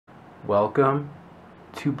Welcome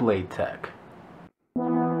to Blade Tech.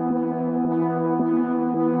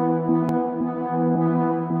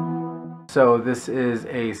 So this is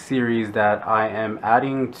a series that I am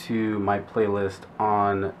adding to my playlist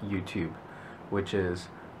on YouTube, which is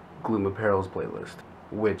Gloom Apparel's playlist,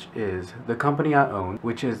 which is the company I own,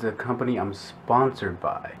 which is the company I'm sponsored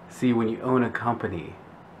by. See, when you own a company,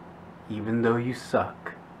 even though you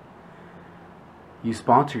suck, you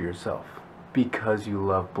sponsor yourself because you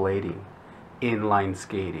love blading, inline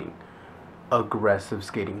skating, aggressive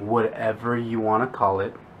skating, whatever you want to call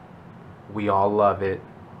it. We all love it,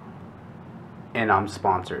 and I'm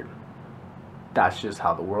sponsored. That's just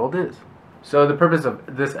how the world is. So the purpose of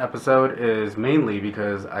this episode is mainly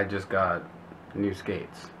because I just got new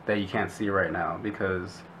skates that you can't see right now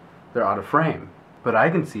because they're out of frame, but I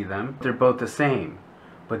can see them. They're both the same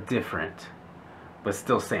but different, but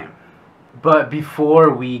still same. But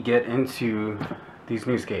before we get into these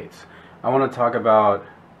new skates, I want to talk about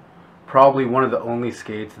probably one of the only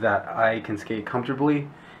skates that I can skate comfortably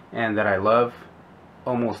and that I love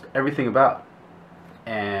almost everything about.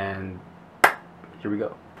 And here we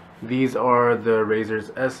go. These are the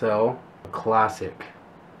Roces SL Classic,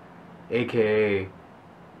 aka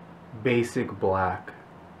basic black,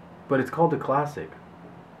 but it's called the Classic,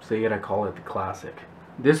 so yet I call it the Classic.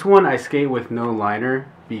 This one I skate with no liner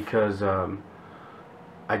because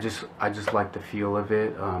I just like the feel of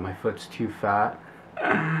it. My foot's too fat.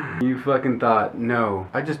 You fucking thought, no,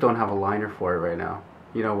 I just don't have a liner for it right now.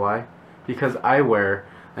 You know why? Because I wear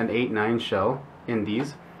an 8/9 shell in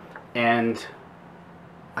these, and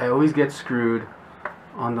I always get screwed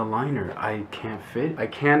on the liner. I can't fit. I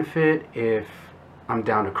can fit if I'm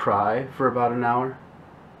down to cry for about an hour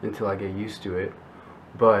until I get used to it,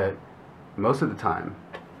 but most of the time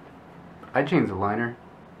I change the liner.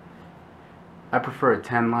 I prefer a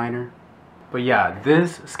 10 liner. But yeah,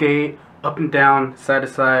 this skate, up and down, side to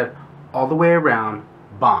side, all the way around,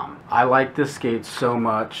 bomb. I like this skate so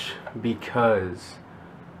much because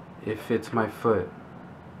it fits my foot.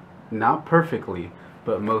 Not perfectly,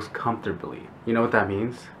 but most comfortably. You know what that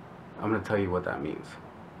means? I'm gonna tell you what that means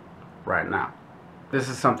right now. This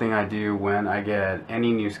is something I do when I get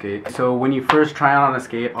any new skate. So when you first try on a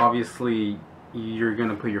skate, obviously you're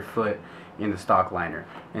gonna put your foot in the stock liner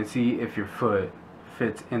and see if your foot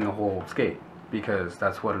fits in the whole skate, because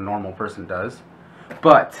that's what a normal person does.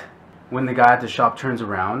 But when the guy at the shop turns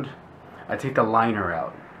around, I take the liner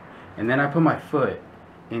out and then I put my foot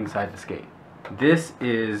inside the skate. This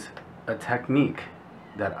is a technique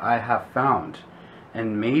that I have found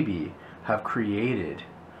and maybe have created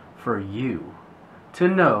for you to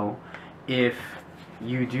know if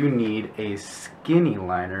you do need a skinny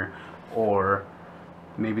liner or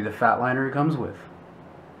maybe the fat liner it comes with.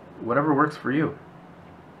 Whatever works for you.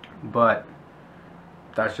 But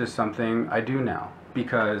that's just something I do now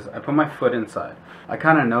because I put my foot inside. I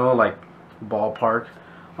kind of know, like, ballpark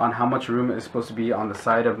on how much room is supposed to be on the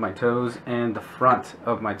side of my toes and the front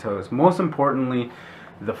of my toes. Most importantly,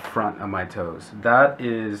 the front of my toes. That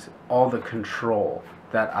is all the control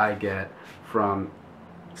that I get from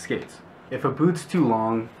skates. If a boot's too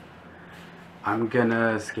long, I'm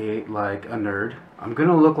gonna skate like a nerd. I'm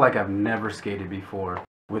gonna look like I've never skated before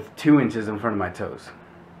with 2 inches in front of my toes.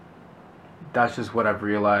 That's just what I've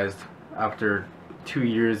realized after 2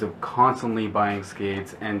 years of constantly buying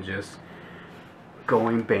skates and just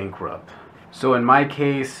going bankrupt. So in my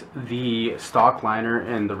case, the stock liner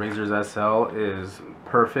in the Roces SL is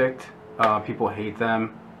perfect. People hate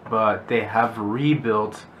them, but they have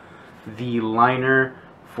rebuilt the liner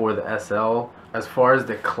for the SL. As far as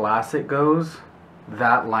the Classic goes,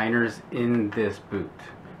 that liner's in this boot.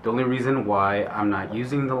 The only reason why I'm not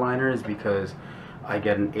using the liner is because I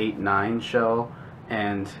get an 8/9 shell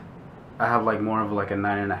and I have like more of like a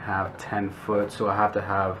 9.5, 10 foot, so I have to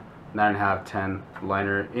have 9.5, 10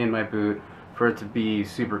 liner in my boot for it to be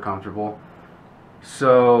super comfortable.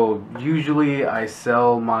 So usually I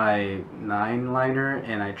sell my 9 liner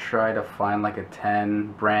and I try to find like a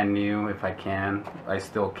 10 brand new if I can. I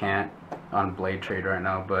still can't on Blade Trade right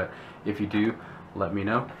now, but if you do, let me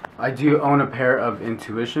know. I do own a pair of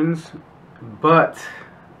Intuitions, but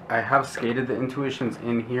I have skated the Intuitions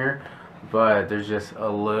in here, but there's just a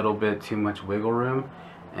little bit too much wiggle room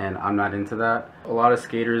and I'm not into that. A lot of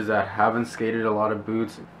skaters that haven't skated a lot of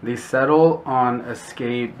boots, they settle on a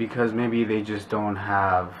skate because maybe they just don't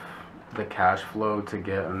have the cash flow to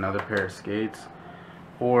get another pair of skates,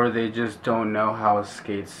 or they just don't know how a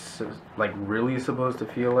skate's like really supposed to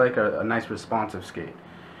feel like a nice responsive skate.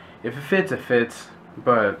 If it fits, it fits,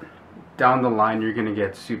 but down the line you're gonna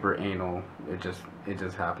get super anal. It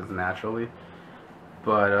just happens naturally.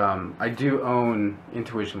 but I do own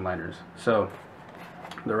Intuition liners, so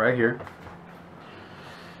they're right here.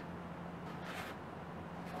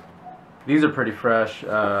 These are pretty fresh.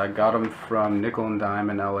 I got them from Nickel and Dime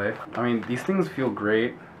in LA. I mean, these things feel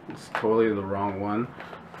great. It's totally the wrong one,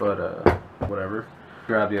 but whatever.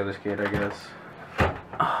 Grab the other skate, I guess. Oh,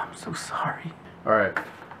 I'm so sorry. Alright,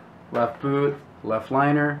 left boot, left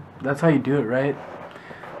liner. That's how you do it, right?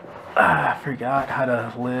 I forgot how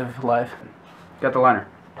to live life. Got the liner.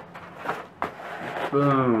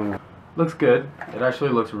 Boom. Looks good. It actually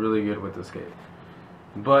looks really good with the skate.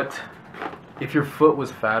 But if your foot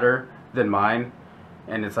was fatter than mine,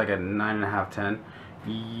 and it's like a 9.5, 10,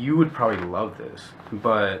 you would probably love this.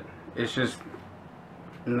 But it's just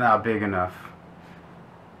not big enough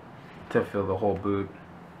to fill the whole boot,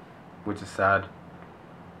 which is sad.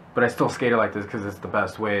 But I still skate it like this because it's the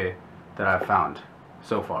best way that I've found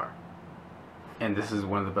so far. And this is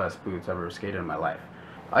one of the best boots I've ever skated in my life.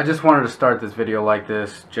 I just wanted to start this video like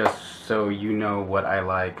this just so you know what I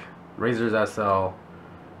like. Razors SL,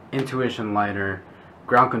 Intuition liner,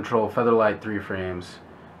 ground control, Featherlight 3 frames,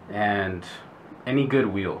 and any good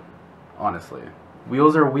wheel, honestly.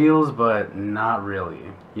 Wheels are wheels, but not really.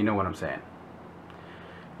 You know what I'm saying.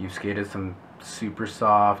 You've skated some super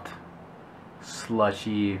soft,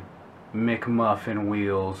 slushy McMuffin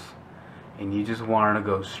wheels, and you just wanted to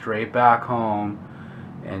go straight back home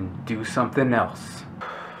and do something else.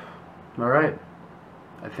 Alright,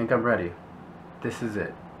 I think I'm ready. This is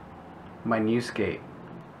it. My new skate.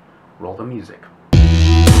 Roll the music.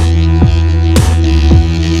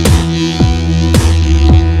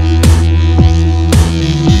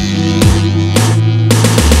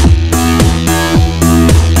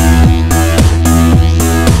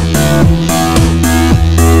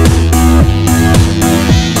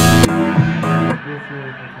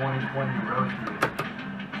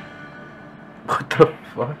 What the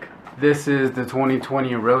fuck? This is the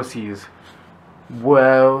 2020 Roces.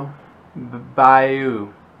 Whoa.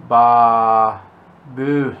 Buio.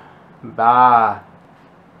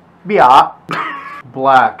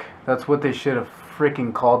 Black. That's what they should have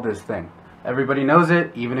freaking called this thing. Everybody knows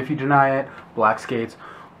it, even if you deny it. Black skates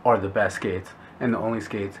are the best skates and the only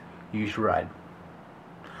skates you should ride.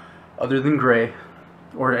 Other than gray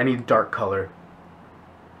or any dark color.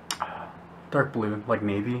 Dark blue, like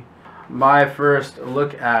navy. My first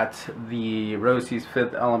look at the Roces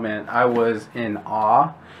Fifth Element, I was in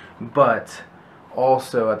awe, but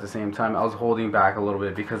also at the same time I was holding back a little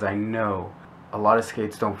bit because I know a lot of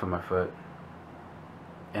skates don't fit my foot,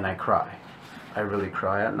 and I cry. I really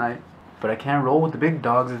cry at night, but I can't roll with the big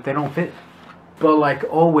dogs if they don't fit. But like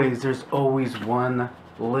always, there's always one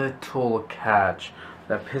little catch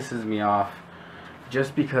that pisses me off,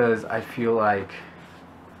 just because I feel like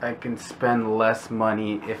I can spend less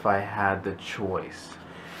money if I had the choice.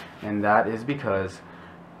 And that is because,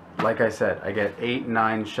 like I said, I get 8,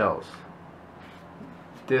 9 shells.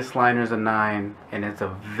 This liner's a 9, and it's a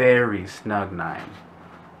very snug 9.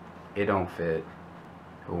 It don't fit.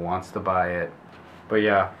 Who wants to buy it? But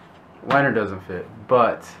yeah, liner doesn't fit.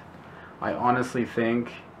 But I honestly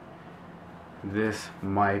think this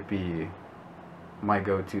might be my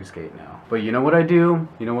go-to skate now. But you know what I do?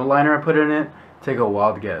 You know what liner I put in it? Take a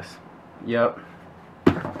wild guess. Yep,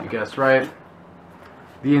 you guessed right.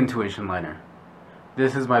 The Intuition liner.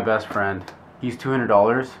 This is my best friend. He's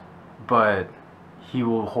 $200, but he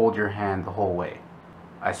will hold your hand the whole way.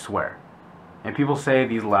 I swear. And people say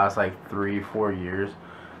these last like 3-4 years.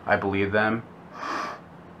 I believe them,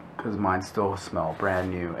 because mine still smell brand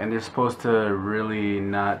new. And they're supposed to really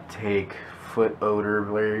not take foot odor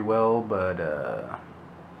very well, but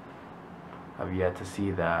I've yet to see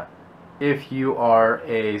that. If you are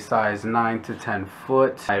a size 9 to 10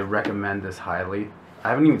 foot, I recommend this highly. I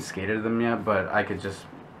haven't even skated them yet, but I could just,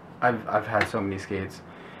 I've had so many skates,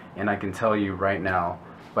 and I can tell you right now,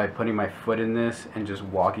 by putting my foot in this and just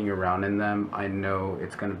walking around in them, I know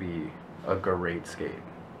it's going to be a great skate.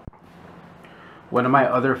 One of my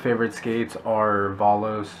other favorite skates are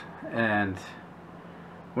Volos, and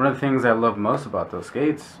one of the things I love most about those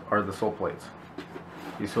skates are the sole plates.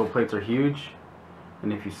 These sole plates are huge,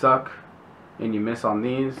 and if you suck and you miss on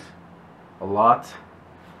these a lot,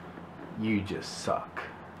 you just suck.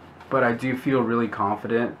 But I do feel really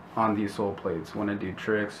confident on these sole plates when I do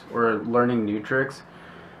tricks or learning new tricks.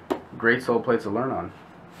 Great sole plates to learn on.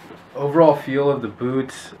 Overall feel of the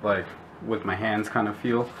boots, like with my hands kind of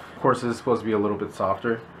feel. Of course, this is supposed to be a little bit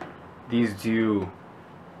softer. These do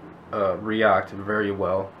react very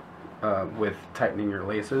well with tightening your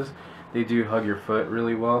laces. They do hug your foot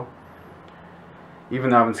really well. Even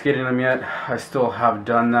though I haven't skated them yet, I still have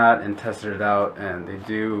done that and tested it out, and they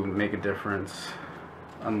do make a difference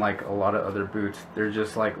unlike a lot of other boots. They're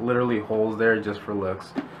just like literally holes there just for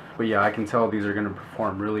looks. But yeah, I can tell these are going to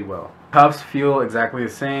perform really well. Cuffs feel exactly the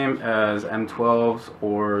same as M12s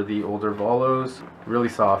or the older Volos. Really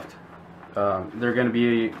soft. They're going to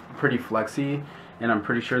be pretty flexy, and I'm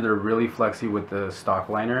pretty sure they're really flexy with the stock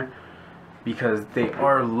liner because they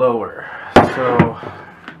are lower. So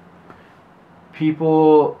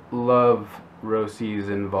people love Roces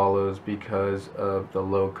and Volos because of the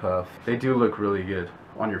low cuff. They do look really good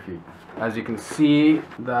on your feet. As you can see,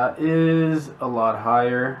 that is a lot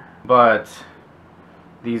higher, but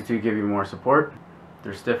these do give you more support.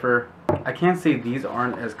 They're stiffer. I can't say these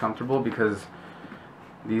aren't as comfortable because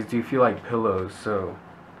these do feel like pillows, so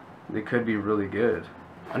they could be really good.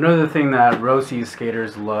 Another thing that Roces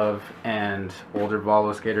skaters love and older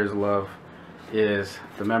Volo skaters love is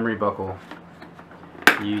the memory buckle.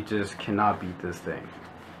 You just cannot beat this thing.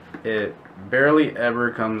 It barely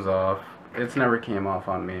ever comes off. It's never came off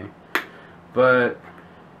on me. But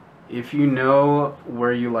if you know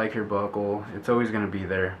where you like your buckle, it's always going to be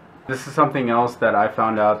there. This is something else that I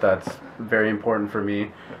found out that's very important for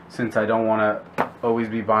me, since I don't want to always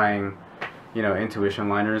be buying, you know, intuition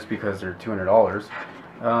liners because they're $200.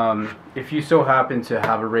 If you so happen to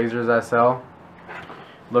have a Razors SL,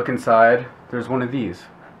 look inside. There's one of these.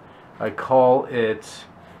 I call it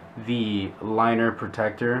the liner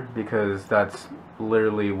protector because that's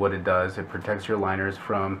literally what it does. It protects your liners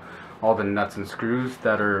from all the nuts and screws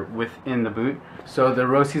that are within the boot. So the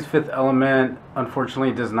Roces Fifth Element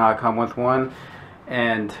unfortunately does not come with one,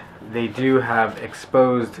 and they do have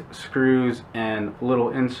exposed screws and little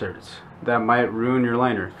inserts that might ruin your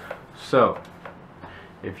liner. So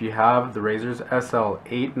if you have the Razors SL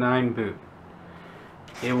 8.9 boot,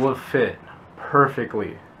 it will fit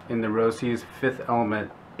perfectly in the Roces Fifth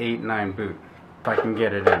Element 8.9 boot if I can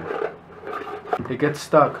get it in. It gets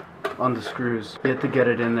stuck on the screws. You have to get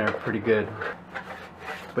it in there pretty good.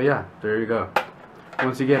 But yeah, there you go.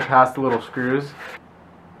 Once you get past the little screws,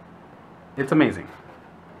 it's amazing.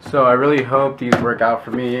 So I really hope these work out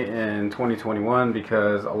for me in 2021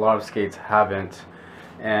 because a lot of skates haven't,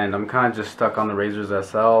 and I'm kind of just stuck on the Razors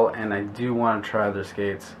SL, and I do want to try other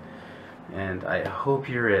skates, and I hope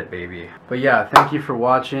you're it, baby. But yeah, thank you for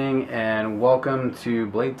watching and welcome to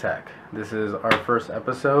Blade Tech. This is our first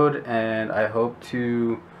episode, and I hope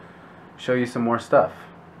to show you some more stuff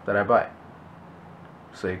that I buy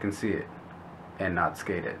so you can see it and not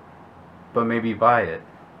skate it, but maybe buy it.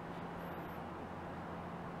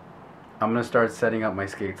 I'm gonna start setting up my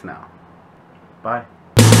skates now. Bye.